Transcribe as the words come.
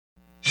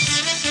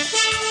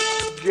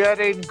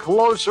Getting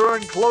closer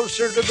and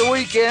closer to the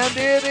weekend.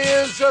 It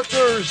is a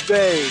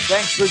Thursday.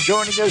 Thanks for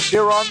joining us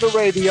here on the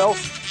radio.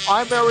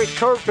 I'm Eric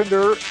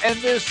Carpenter, and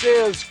this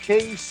is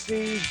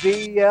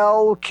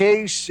KCVL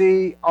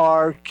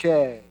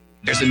KCRK.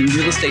 There's a new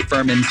real estate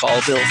firm in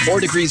Colville. 4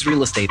 Degrees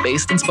Real Estate,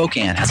 based in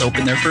Spokane, has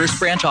opened their first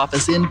branch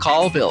office in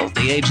Colville.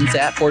 The agents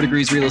at 4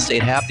 Degrees Real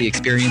Estate have the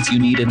experience you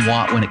need and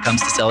want when it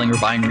comes to selling or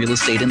buying real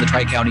estate in the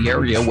Tri-County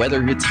area,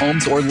 whether it's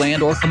homes or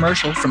land or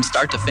commercial. From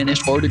start to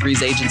finish, 4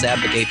 Degrees agents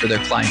advocate for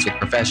their clients with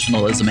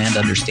professionalism and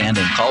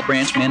understanding. Call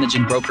branch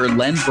managing broker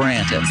Len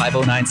Brandt at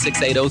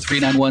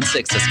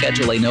 509-680-3916 to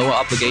schedule a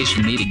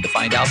no-obligation meeting to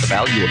find out the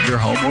value of your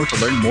home or to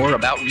learn more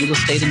about real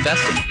estate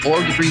investing.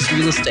 4 Degrees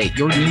Real Estate,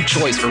 your new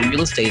choice for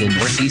real estate in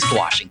Northeast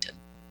Washington.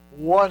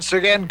 Once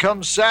again,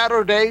 come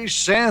Saturday,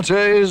 Santa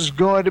is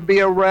going to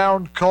be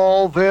around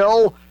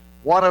Colville.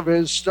 One of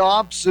his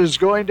stops is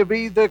going to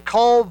be the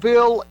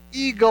Colville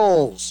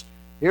Eagles.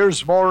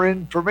 Here's more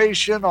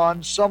information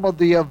on some of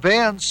the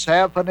events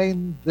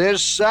happening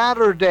this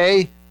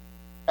Saturday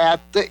at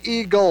the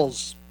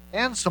Eagles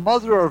and some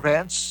other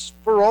events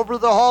for over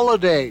the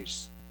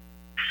holidays.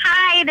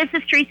 Hi, this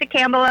is Teresa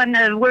Campbell. I'm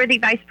the worthy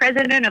vice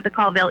president of the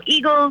Colville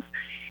Eagles.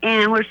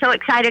 And we're so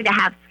excited to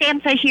have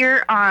Santa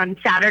here on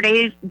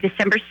Saturday,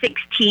 December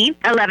 16th,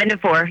 11 to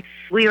 4.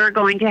 We are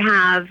going to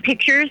have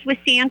pictures with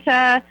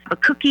Santa, a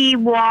cookie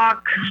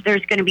walk.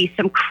 There's going to be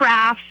some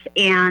crafts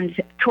and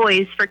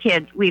toys for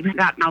kids. We've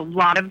gotten a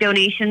lot of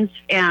donations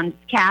and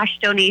cash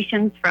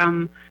donations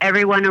from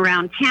everyone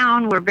around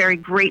town. We're very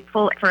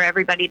grateful for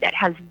everybody that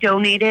has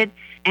donated.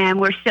 And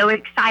we're so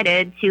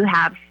excited to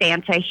have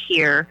Santa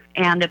here.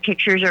 And the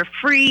pictures are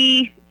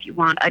free. If you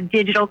want a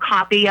digital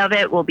copy of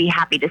it, we'll be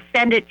happy to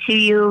send it to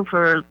you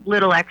for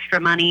little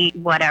extra money,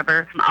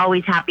 whatever. I'm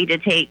always happy to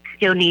take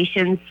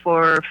donations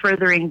for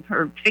furthering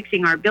or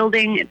fixing our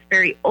building. It's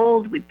very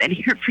old. We've been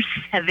here for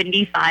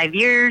 75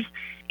 years,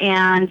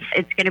 and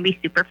it's going to be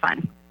super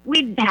fun.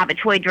 We have a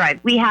toy drive.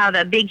 We have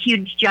a big,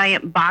 huge,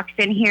 giant box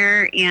in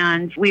here,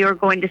 and we are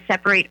going to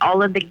separate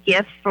all of the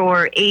gifts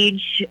for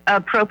age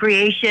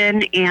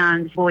appropriation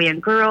and boy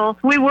and girl.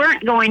 We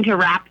weren't going to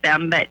wrap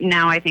them, but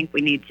now I think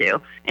we need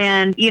to.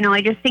 And,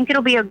 I just think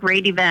it'll be a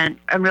great event.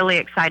 I'm really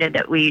excited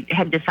that we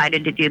had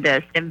decided to do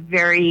this. A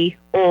very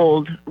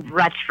old,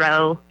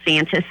 retro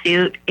Santa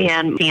suit,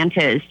 and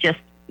Santa is just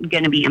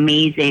going to be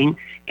amazing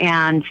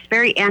and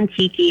very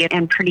antique-y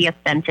and pretty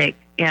authentic.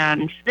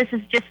 And this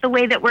is just the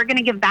way that we're going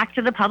to give back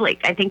to the public.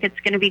 I think it's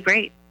going to be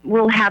great.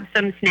 We'll have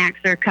some snacks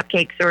or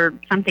cupcakes or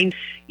something.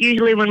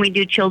 Usually when we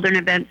do children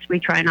events, we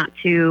try not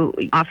to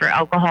offer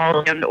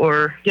alcohol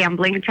or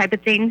gambling type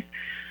of things.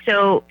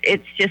 So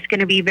it's just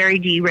going to be very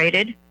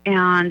G-rated.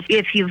 And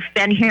if you've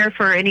been here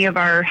for any of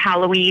our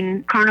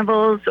Halloween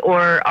carnivals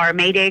or our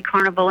May Day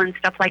carnival and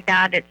stuff like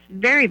that, it's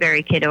very,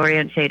 very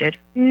kid-orientated.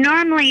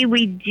 Normally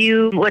we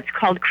do what's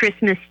called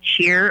Christmas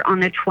cheer on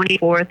the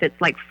 24th.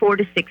 It's like 4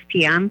 to 6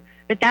 p.m.,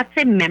 but that's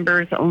a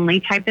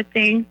members-only type of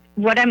thing.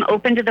 What I'm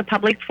open to the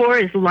public for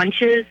is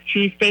lunches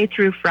Tuesday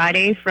through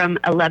Friday from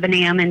 11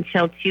 a.m.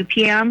 until 2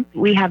 p.m.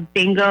 We have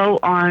bingo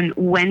on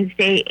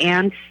Wednesday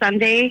and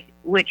Sunday,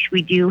 which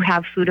we do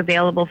have food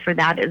available for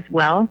that as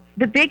well.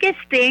 The biggest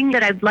thing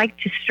that I'd like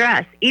to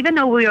stress, even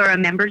though we are a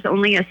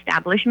members-only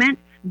establishment,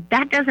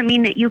 that doesn't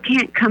mean that you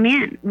can't come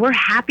in. We're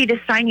happy to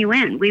sign you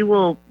in. We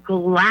will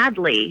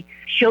gladly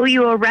show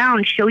you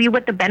around, show you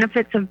what the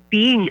benefits of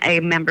being a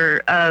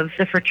member of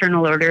the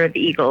Fraternal Order of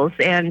Eagles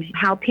and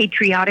how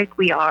patriotic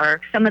we are,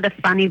 some of the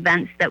fun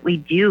events that we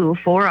do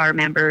for our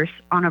members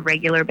on a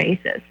regular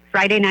basis.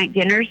 Friday night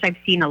dinners, I've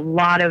seen a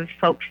lot of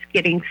folks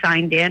getting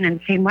signed in and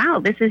saying,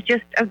 wow, this is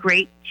just a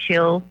great,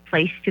 chill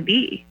place to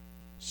be.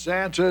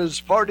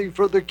 Santa's Party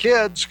for the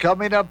Kids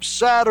coming up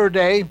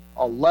Saturday,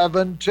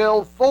 11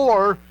 till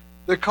 4.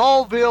 The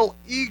Colville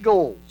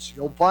Eagles.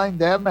 You'll find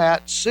them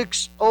at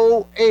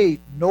 608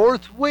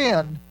 North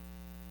Wynn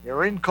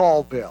here in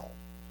Colville.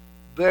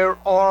 There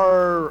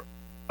are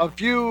a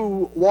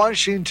few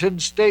Washington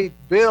State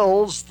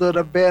bills that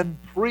have been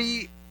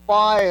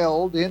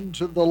pre-filed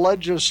into the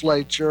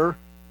legislature.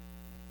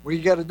 We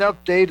get an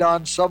update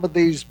on some of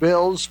these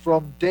bills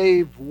from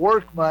Dave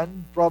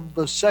Workman from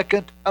the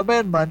Second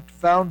Amendment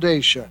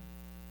Foundation.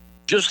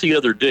 Just the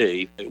other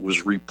day, it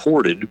was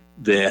reported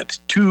that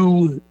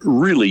 2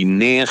 really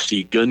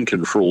nasty gun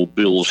control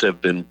bills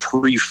have been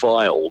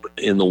pre-filed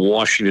in the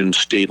Washington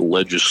State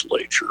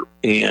Legislature.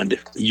 And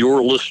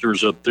your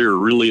listeners up there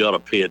really ought to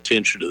pay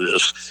attention to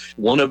this.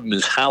 One of them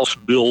is House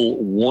Bill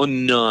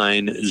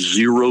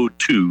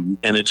 1902,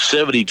 and it's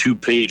 72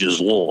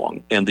 pages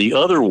long. And the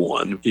other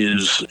one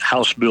is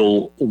House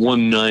Bill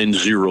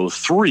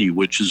 1903,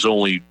 which is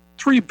only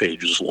 3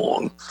 pages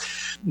long.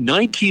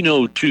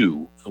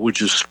 1902,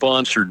 which is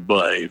sponsored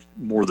by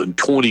more than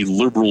 20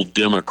 liberal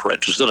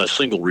Democrats. There's not a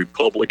single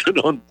Republican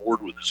on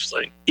board with this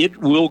thing. It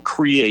will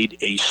create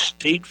a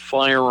state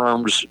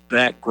firearms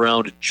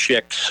background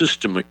check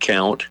system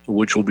account,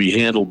 which will be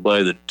handled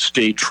by the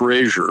state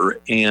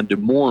treasurer. And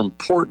more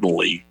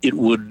importantly, it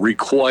would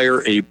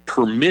require a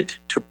permit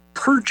to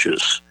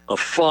purchase a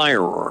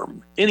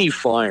firearm, any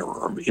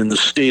firearm in the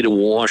state of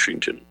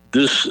Washington,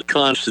 this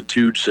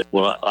constitutes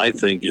what I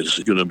think is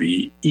going to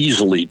be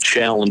easily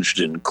challenged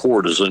in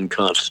court as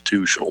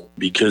unconstitutional,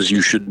 because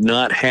you should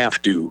not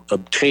have to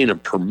obtain a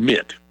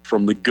permit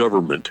from the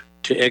government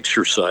to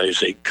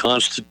exercise a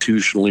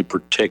constitutionally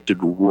protected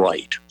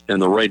right.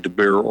 And the right to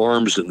bear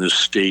arms in this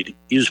state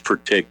is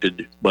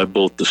protected by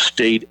both the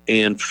state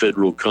and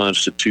federal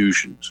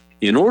constitutions.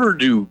 In order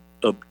to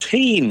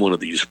obtain one of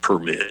these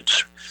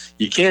permits,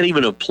 you can't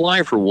even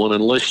apply for one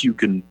unless you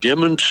can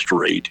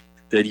demonstrate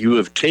that you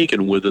have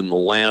taken within the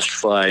last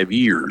 5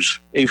 years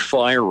a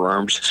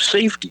firearms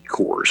safety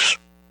course.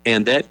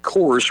 And that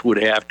course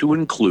would have to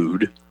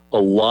include a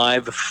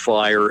live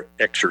fire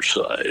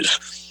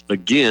exercise.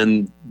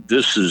 Again,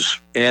 this is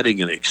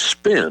adding an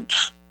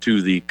expense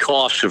to the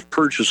cost of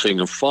purchasing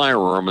a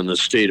firearm in the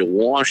state of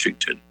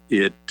Washington.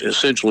 It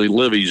essentially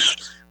levies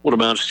what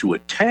amounts to a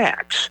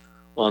tax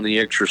on the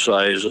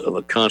exercise of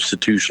a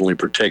constitutionally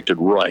protected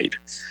right.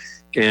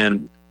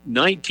 And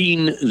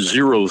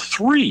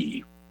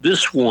 1903,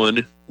 this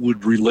one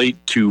would relate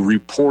to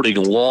reporting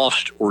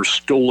lost or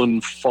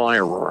stolen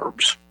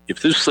firearms.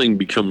 If this thing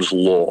becomes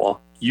law,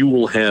 you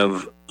will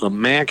have a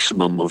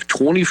maximum of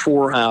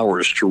 24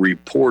 hours to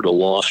report a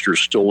lost or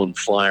stolen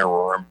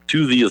firearm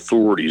to the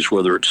authorities,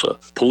 whether it's a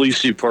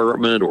police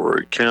department or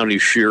a county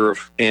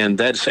sheriff, and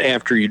that's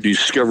after you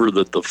discover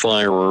that the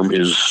firearm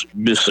is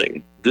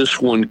missing. This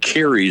one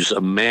carries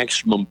a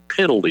maximum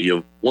penalty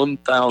of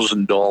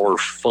 $1,000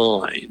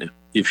 fine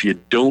if you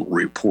don't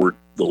report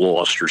the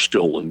lost or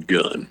stolen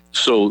gun.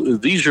 So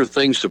these are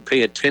things to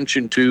pay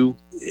attention to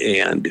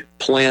and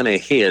plan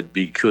ahead,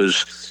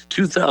 because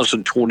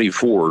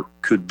 2024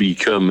 could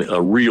become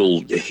a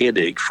real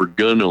headache for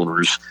gun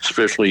owners,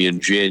 especially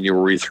in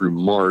January through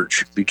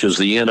March, because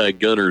the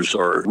anti-gunners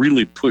are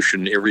really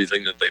pushing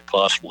everything that they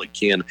possibly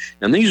can.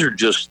 And these are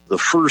just the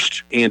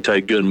first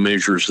anti-gun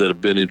measures that have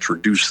been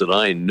introduced that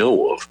I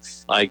know of.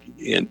 I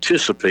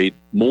anticipate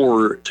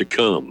more to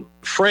come.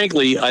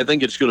 Frankly, I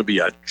think it's going to be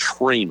a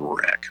train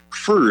wreck.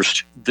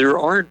 First, there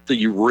aren't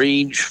the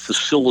range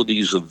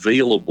facilities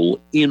available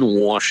in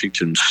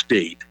Washington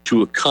state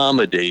to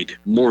accommodate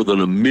more than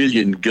 1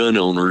 million gun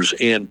owners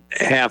and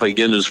have,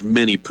 again, as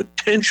many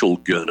potential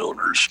gun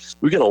owners.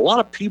 We got a lot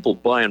of people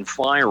buying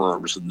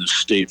firearms in this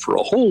state for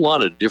a whole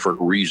lot of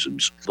different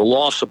reasons. The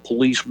loss of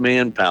police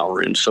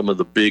manpower in some of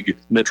the big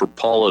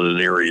metropolitan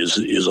areas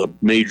is a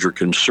major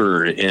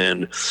concern,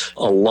 and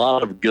a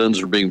lot of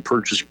guns are being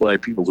purchased by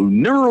people who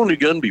never owned a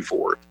gun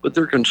before, but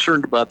they're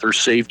concerned about their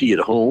safety at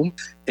home.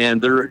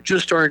 And there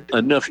just aren't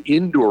enough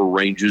indoor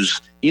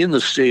ranges in the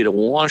state of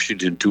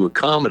Washington to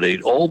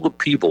accommodate all the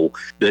people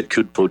that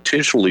could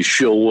potentially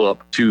show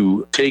up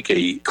to take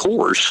a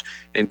course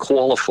and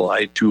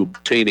qualify to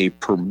obtain a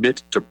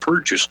permit to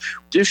purchase,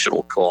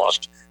 additional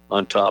cost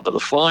on top of the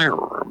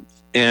firearm.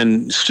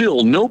 And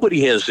still,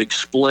 nobody has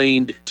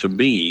explained to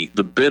me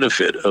the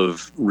benefit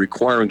of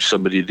requiring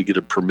somebody to get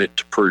a permit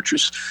to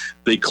purchase.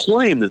 They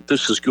claim that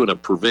this is going to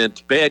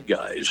prevent bad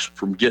guys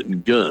from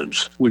getting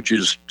guns, which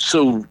is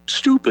so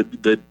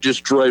stupid that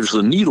just drives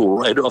the needle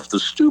right off the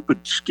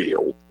stupid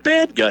scale.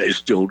 Bad guys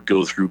don't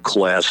go through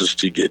classes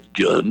to get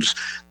guns.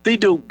 They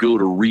don't go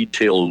to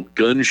retail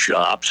gun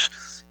shops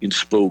in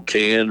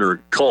Spokane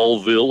or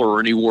Colville or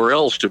anywhere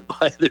else to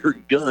buy their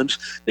guns.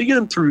 They get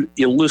them through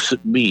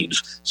illicit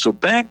means. So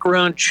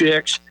background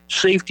checks,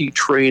 safety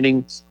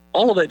training,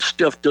 all of that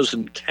stuff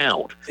doesn't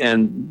count.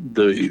 And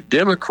the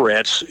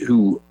Democrats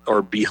who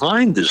are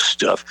behind this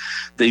stuff,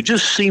 they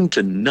just seem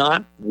to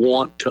not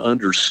want to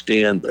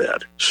understand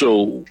that.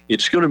 So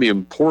it's going to be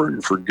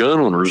important for gun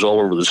owners all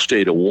over the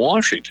state of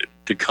Washington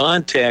to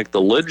contact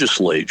the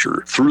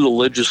legislature through the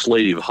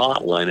legislative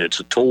hotline. It's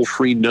a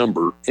toll-free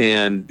number,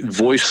 and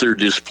voice their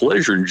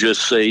displeasure and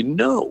just say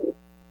no.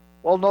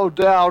 Well, no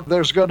doubt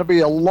there's going to be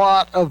a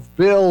lot of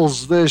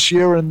bills this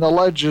year in the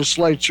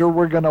legislature.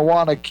 We're going to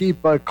want to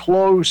keep a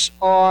close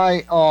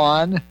eye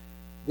on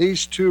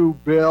these two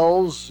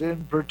bills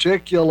in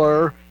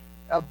particular.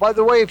 By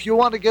the way, if you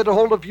want to get a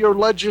hold of your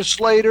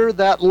legislator,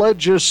 that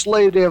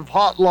legislative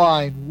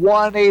hotline,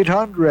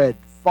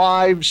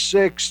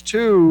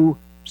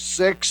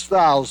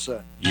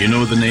 1-800-562-6000. You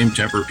know the name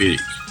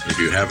Tempur-Pedic. If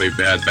you have a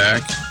bad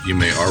back, you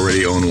may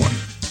already own one.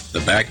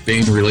 The back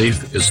pain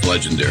relief is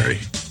legendary.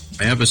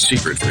 I have a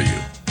secret for you.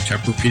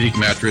 Tempur-Pedic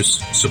mattress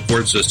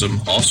support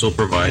system also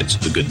provides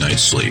a good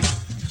night's sleep.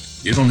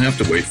 You don't have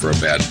to wait for a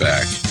bad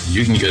back.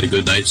 You can get a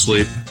good night's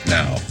sleep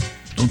now.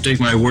 Don't take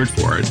my word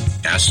for it.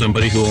 Ask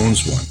somebody who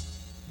owns one.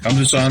 Come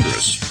to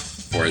Saunders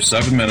for a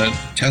 7-minute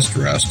test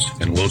rest,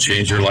 and we'll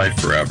change your life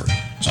forever.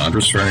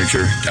 Saunders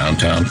Furniture,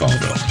 downtown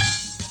Colville.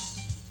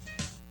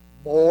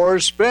 More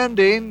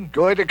spending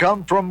going to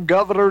come from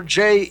Governor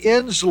Jay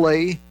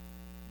Inslee.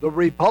 The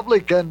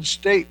Republican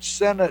State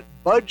Senate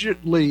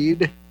budget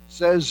lead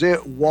says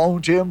it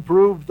won't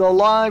improve the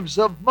lives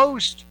of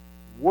most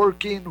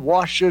working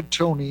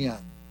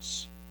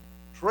Washingtonians.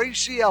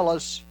 Tracy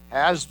Ellis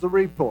has the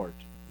report.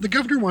 The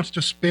governor wants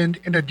to spend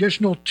an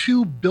additional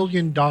 $2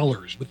 billion,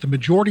 with the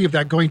majority of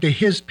that going to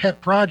his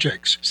pet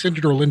projects.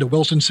 Senator Linda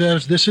Wilson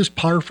says this is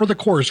par for the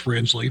course for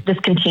Inslee. This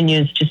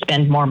continues to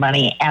spend more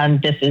money,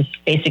 and this is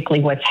basically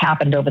what's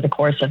happened over the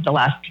course of the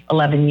last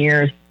 11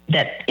 years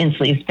that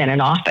Inslee's been in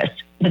office.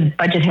 The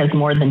budget has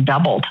more than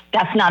doubled.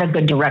 That's not a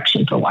good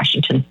direction for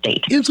Washington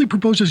State. Inslee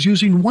proposes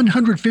using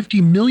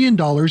 $150 million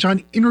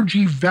on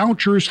energy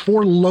vouchers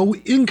for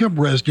low-income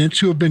residents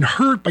who have been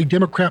hurt by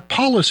Democrat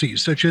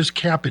policies such as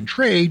cap and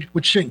trade,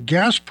 which sent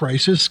gas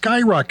prices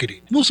skyrocketing.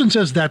 Wilson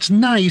says that's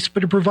nice,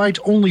 but it provides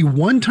only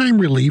one-time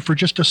relief for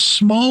just a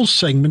small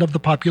segment of the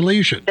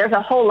population. There's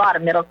a whole lot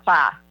of middle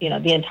class,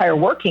 the entire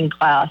working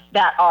class,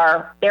 that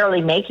are barely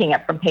making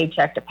it from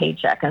paycheck to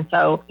paycheck. And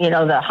so,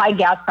 the high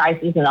gas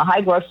prices and the high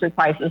grocery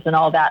prices and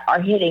all that are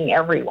hitting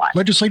everyone.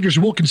 Legislators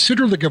will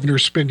consider the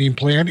governor's spending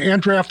plan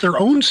and draft their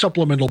own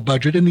supplemental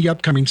budget in the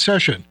upcoming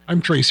session. I'm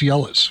Tracy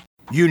Ellis.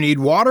 You need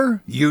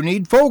water? You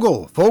need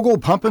Fogel. Fogel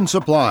Pump and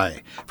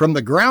Supply. From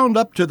the ground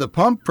up to the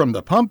pump, from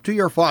the pump to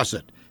your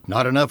faucet.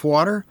 Not enough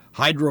water?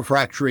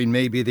 Hydrofracturing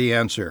may be the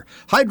answer.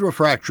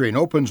 Hydrofracturing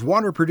opens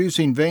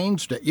water-producing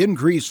veins to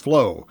increase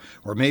flow,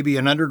 or maybe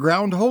an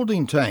underground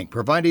holding tank,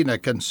 providing a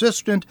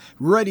consistent,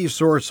 ready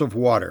source of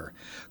water.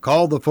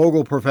 Call the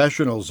Fogel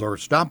professionals or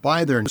stop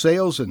by their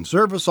sales and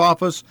service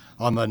office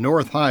on the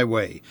North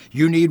Highway.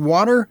 You need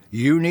water?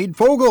 You need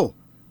Fogel.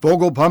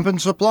 Fogel Pump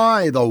and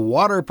Supply, the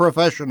water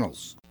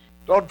professionals.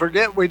 Don't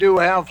forget, we do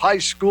have high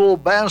school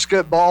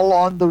basketball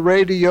on the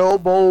radio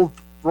both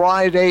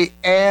Friday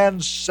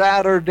and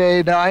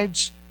Saturday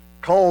nights.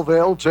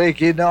 Colville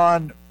taking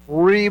on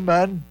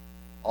Freeman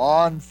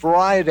on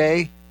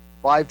Friday,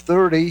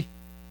 5:30.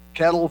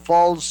 Kettle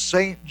Falls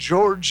St.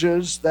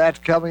 George's,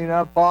 that coming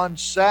up on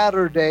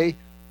Saturday.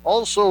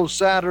 Also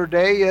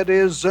Saturday, it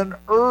is an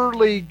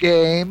early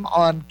game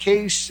on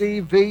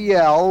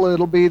KCVL.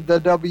 It'll be the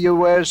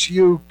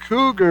WSU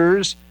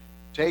Cougars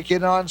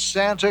taking on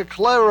Santa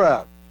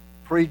Clara.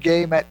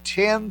 Pre-game at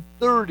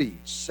 10:30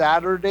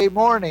 Saturday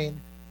morning.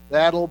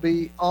 That'll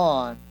be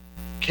on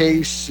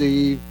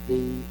KCVL.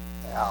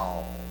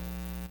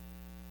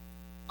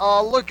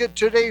 Look at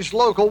today's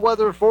local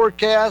weather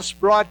forecast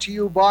brought to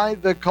you by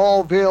the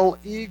Colville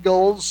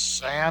Eagles.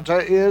 Santa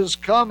is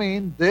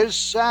coming this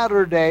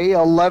Saturday,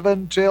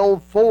 11 till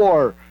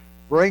 4.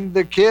 Bring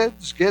the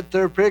kids, get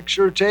their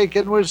picture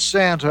taken with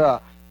Santa.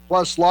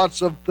 Plus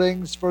lots of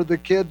things for the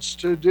kids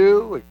to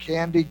do. A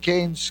candy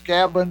cane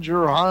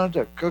scavenger hunt,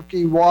 a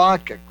cookie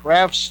walk, a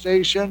craft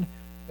station.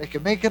 They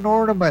can make an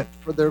ornament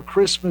for their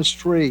Christmas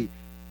tree,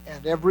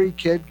 and every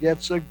kid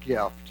gets a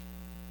gift.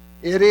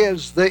 It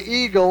is the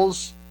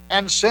Eagles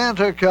and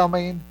Santa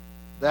coming,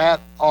 that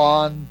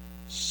on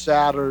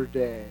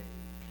Saturday.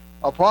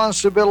 A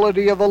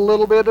possibility of a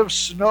little bit of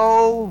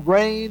snow,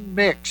 rain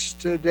mix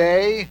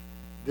today.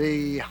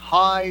 The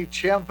high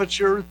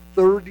temperature,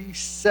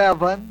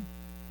 37.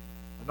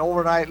 An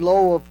overnight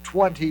low of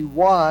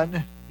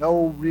 21.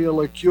 No real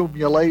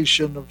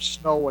accumulation of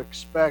snow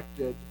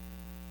expected.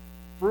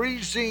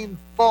 Freezing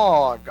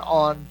fog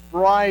on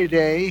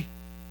Friday,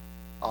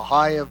 a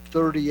high of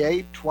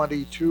 38,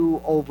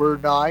 22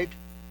 overnight.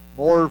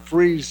 More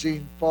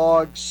freezing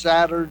fog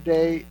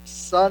Saturday,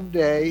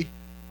 Sunday.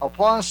 A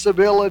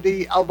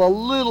possibility of a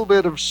little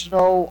bit of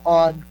snow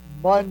on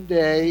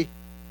Monday.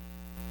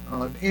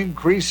 An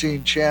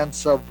increasing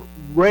chance of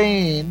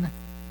rain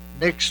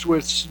mixed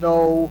with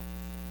snow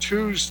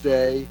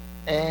Tuesday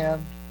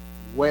and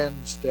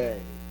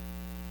Wednesday.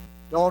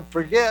 Don't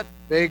forget,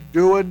 big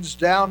doings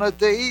down at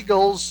the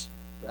Eagles.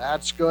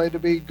 That's going to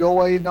be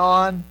going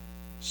on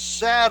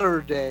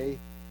Saturday.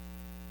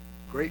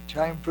 Great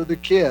time for the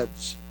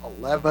kids,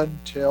 11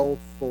 till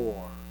 4.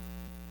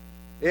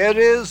 It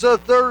is a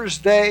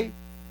Thursday.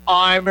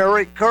 I'm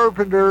Eric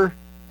Carpenter,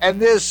 and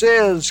this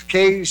is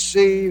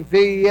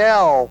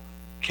KCVL,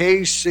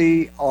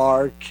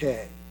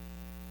 KCRK.